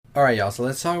Alright, y'all, so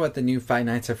let's talk about the new Five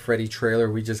Nights at Freddy trailer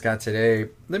we just got today.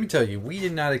 Let me tell you, we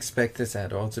did not expect this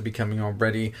at all to be coming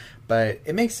already, but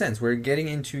it makes sense. We're getting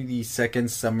into the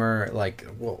second summer,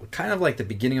 kind of like the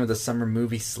beginning of the summer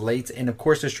movie slate, and of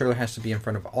course this trailer has to be in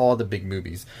front of all the big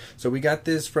movies. So we got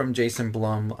this from Jason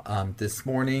Blum this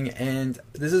morning, and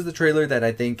this is the trailer that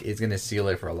I think is going to seal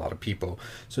it for a lot of people.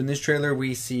 So in this trailer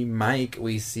we see Mike,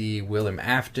 we see Willem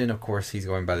Afton, of course he's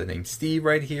going by the name Steve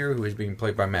right here, who is being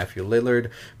played by Matthew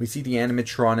Lillard. We see the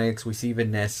animatronics, we see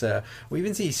Vanessa, we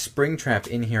even see Springtrap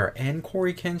in here and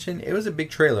Corey Kenshin. It was a big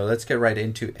trailer. Let's get right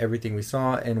into everything we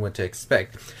saw and what to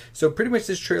expect. So pretty much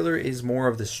this trailer is more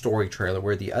of the story trailer,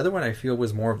 where the other one I feel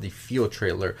was more of the feel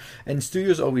trailer. And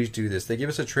studios always do this. They give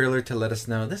us a trailer to let us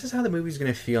know this is how the movie's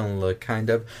going to feel and look,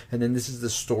 kind of, and then this is the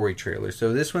story trailer.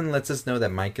 So this one lets us know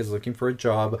that Mike is looking for a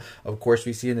job. Of course,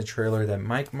 we see in the trailer that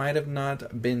Mike might have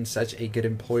not been such a good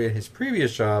employee at his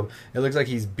previous job. It looks like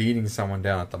he's beating someone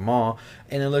down at the mall,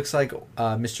 and it looks like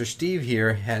Mr. Steve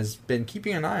here has been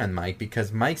keeping an eye on Mike,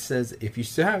 because Mike says, if you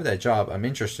still have that job, I'm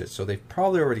interested. So they've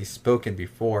probably already spoken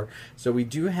before, so we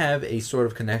do have a sort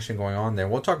of connection going on there.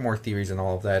 We'll talk more theories and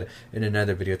all of that in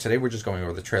another video. Today we're just going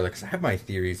over the trailer because I have my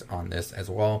theories on this as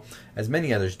well as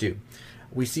many others do.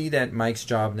 We see that Mike's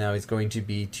job now is going to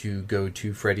be to go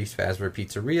to Freddys Fast Food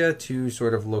Pizzeria to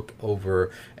sort of look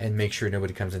over and make sure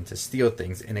nobody comes in to steal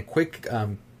things. In a quick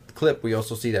clip, we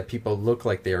also see that people look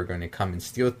like they are going to come and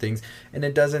steal things, and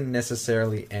it doesn't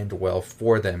necessarily end well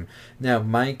for them. Now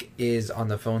Mike is on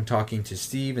the phone talking to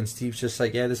Steve, and Steve's just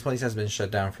like, yeah, this place has been shut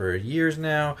down for years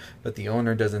now, but the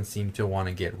owner doesn't seem to want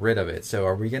to get rid of it. So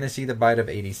are we going to see the bite of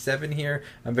 87 here?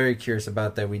 I'm very curious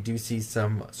about that. We do see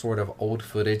some sort of old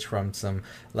footage from some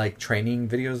like training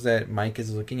videos that Mike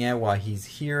is looking at while he's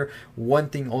here. One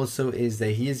thing also is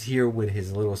that he is here with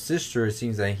his little sister. It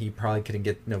seems that he probably couldn't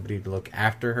get nobody to look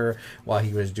after her while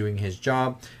he was doing his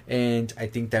job, and I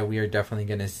think that we are definitely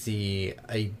going to see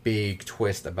a big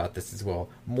twist about this as well,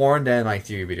 more than my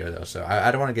theory video though, so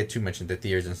I don't want to get too much into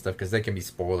theories and stuff because they can be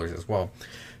spoilers as well.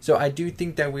 So I do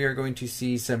think that we are going to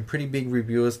see some pretty big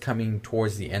reveals coming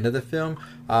towards the end of the film.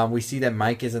 We see that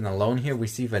Mike isn't alone here. We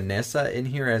see Vanessa in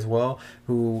here as well,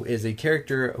 who is a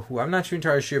character who I'm not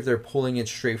entirely sure if they're pulling it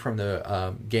straight from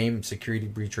the game Security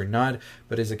Breach or not,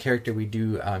 but is a character we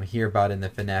do hear about in the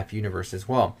FNAF universe as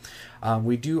well.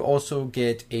 We do also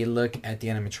get a look at the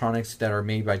animatronics that are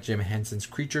made by Jim Henson's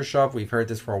Creature Shop. We've heard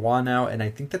this for a while now, and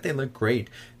I think that they look great.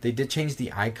 They did change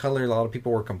the eye color. A lot of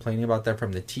people were complaining about that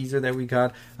from the teaser that we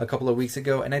got a couple of weeks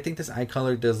ago, and I think this eye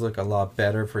color does look a lot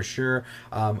better for sure.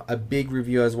 A big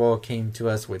review as well came to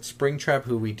us with Springtrap,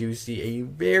 who we do see a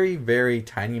very, very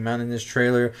tiny amount in this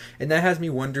trailer, and that has me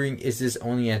wondering, is this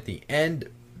only at the end?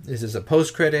 This is a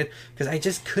post-credit, because I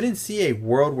just couldn't see a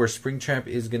world where Springtrap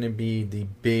is going to be the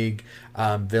big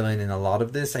villain in a lot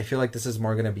of this. I feel like this is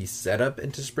more going to be set up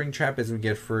into Springtrap as we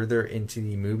get further into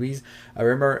the movies. I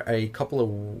remember a couple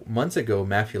of months ago,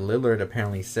 Matthew Lillard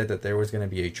apparently said that there was going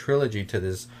to be a trilogy to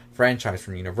this franchise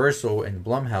from Universal and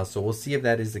Blumhouse, so we'll see if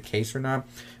that is the case or not,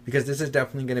 because this is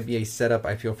definitely going to be a setup,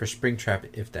 I feel, for Springtrap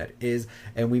if that is,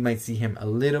 and we might see him a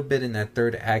little bit in that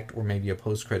third act or maybe a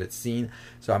post-credit scene.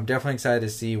 So I'm definitely excited to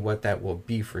see what that will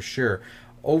be for sure.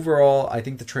 Overall, I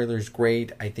think the trailer is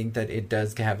great. I think that it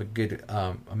does have a good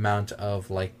amount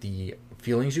of like the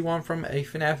feelings you want from a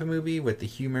FNAF movie, with the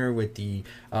humor, with the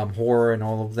horror and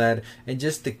all of that, and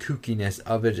just the kookiness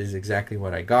of it is exactly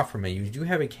what I got from it. You do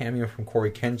have a cameo from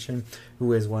Corey Kenshin,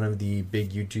 who is one of the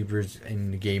big YouTubers in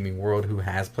the gaming world who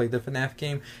has played the FNAF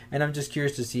game, and I'm just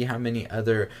curious to see how many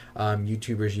other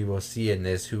YouTubers you will see in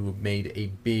this who made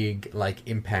a big like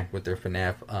impact with their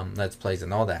FNAF Let's Plays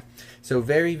and all that. So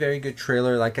very, very good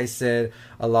trailer. Like I said,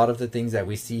 a lot of the things that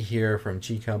we see here from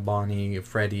Chica, Bonnie,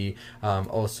 Freddy,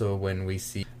 also when we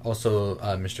see also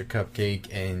Mr. Cupcake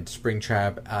and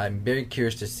Springtrap. I'm very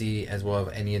curious to see as well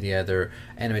if any of the other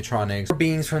animatronics or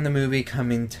beings from the movie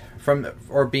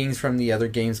beings from the other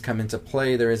games come into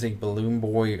play. There is a balloon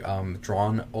boy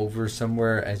drawn over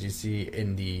somewhere, as you see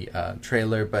in the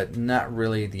trailer, but not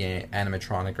really the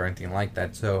animatronic or anything like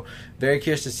that. So very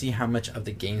curious to see how much of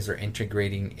the games are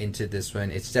integrating into this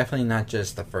one. It's definitely not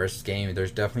just the first game.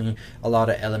 There's definitely a lot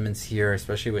of elements here,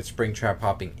 especially with Springtrap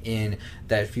popping in,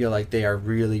 that feel like they are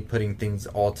really putting things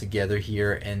all together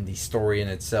here, and the story in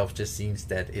itself just seems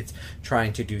that it's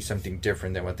trying to do something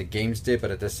different than what the games did,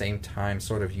 but at the same time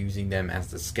sort of use using them as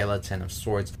the skeleton of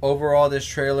sorts. Overall, this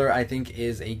trailer I think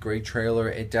is a great trailer.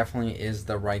 It definitely is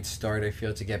the right start, I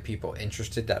feel, to get people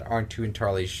interested that aren't too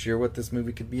entirely sure what this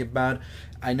movie could be about.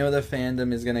 I know the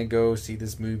fandom is gonna go see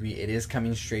this movie. It is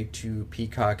coming straight to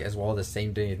Peacock as well the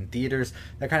same day in theaters.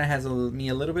 That kind of has me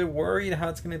a little bit worried how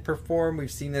it's gonna perform.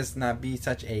 We've seen this not be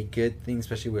such a good thing,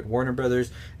 especially with Warner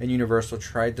Brothers, and Universal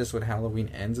tried this with Halloween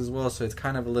Ends as well, so it's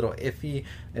kind of a little iffy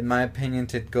in my opinion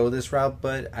to go this route,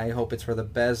 but I hope it's for the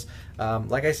best.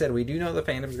 Like I said, we do know the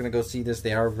fandom is gonna go see this.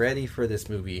 They are ready for this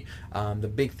movie. The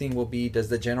big thing will be, does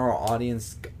the general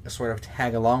audience sort of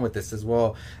tag along with this as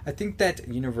well? I think that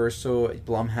Universal,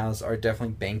 Blumhouse are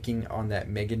definitely banking on that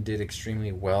Megan did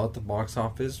extremely well at the box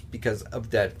office because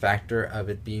of that factor of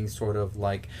it being sort of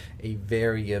like a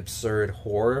very absurd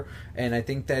horror. And I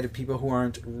think that people who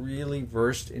aren't really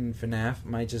versed in FNAF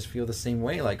might just feel the same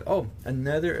way, like, oh,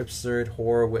 another absurd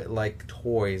horror with like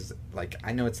toys. Like,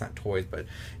 I know it's not toys, but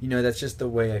you know, that's just the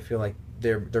way I feel like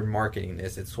they're marketing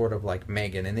this. It's sort of like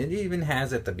Megan, and it even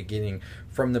has at the beginning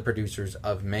from the producers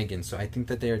of Megan. So I think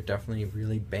that they are definitely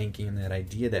really banking on that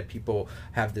idea that people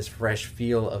have this fresh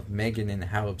feel of Megan and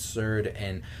how absurd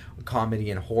and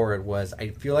comedy and horror it was. I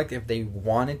feel like if they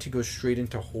wanted to go straight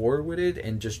into horror with it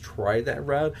and just try that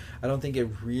route, I don't think it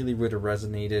really would have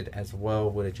resonated as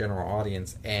well with a general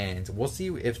audience. And we'll see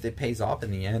if it pays off in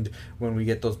the end when we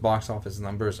get those box office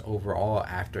numbers overall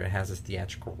after it has this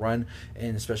theatrical run,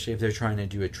 and especially if they're trying to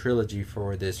do a trilogy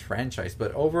for this franchise.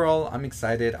 But overall, I'm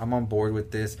excited. I'm on board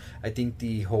with this. I think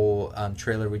the whole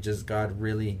trailer we just got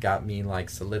really got me like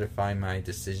solidifying my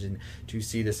decision to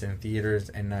see this in theaters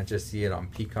and not just see it on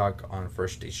Peacock on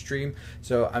first day stream.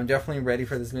 So I'm definitely ready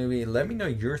for this movie. Let me know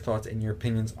your thoughts and your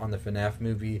opinions on the FNAF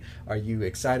movie. Are you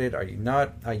excited? Are you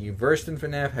not? Are you versed in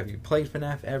FNAF? Have you played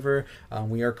FNAF ever?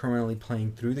 We are currently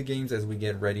playing through the games as we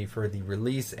get ready for the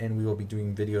release, and we will be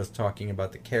doing videos talking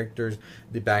about the characters,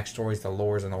 the backstories, the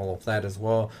lores, and all of that as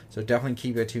well. So definitely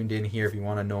keep it tuned in here if you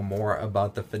want to know more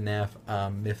about the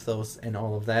FNAF mythos and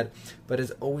all of that. But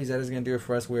as always, that is going to do it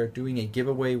for us. We are doing a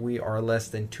giveaway. We are less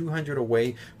than 200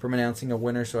 away from announcing a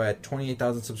winner. So at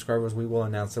 28,000 subscribers, we will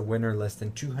announce a winner. Less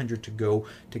than 200 to go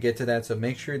to get to that. So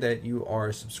make sure that you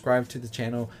are subscribed to the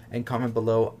channel and comment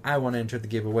below, I want to enter the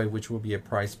giveaway, which will be a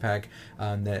prize pack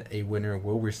that a winner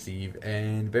will receive.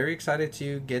 And very excited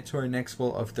to get to our next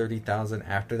goal of 30,000.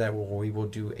 After that, we will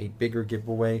do a bigger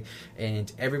giveaway,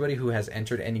 and everybody who has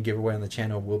entered any giveaway on the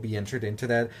channel will be entered into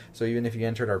that. So even if you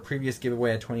entered our previous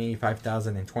giveaway at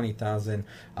 25,000 and 20,000,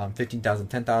 15,000,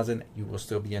 10,000, you will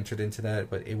still be entered into that,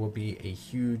 but it will be a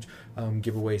huge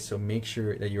giveaway. So make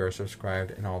sure that you are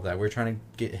subscribed and all that. We're trying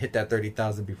to hit that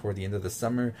 30,000 before the end of the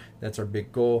summer. That's our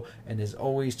big goal. And as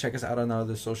always, check us out on our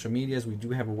other social medias. We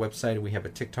do have a website, we have a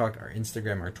TikTok, our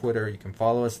Instagram, our Twitter. You can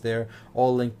follow us there,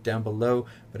 all linked down below.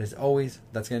 But as always,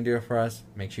 that's going to do it for us.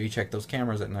 Make sure you check those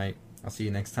cameras at night. I'll see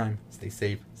you next time. Stay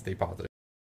safe, stay positive.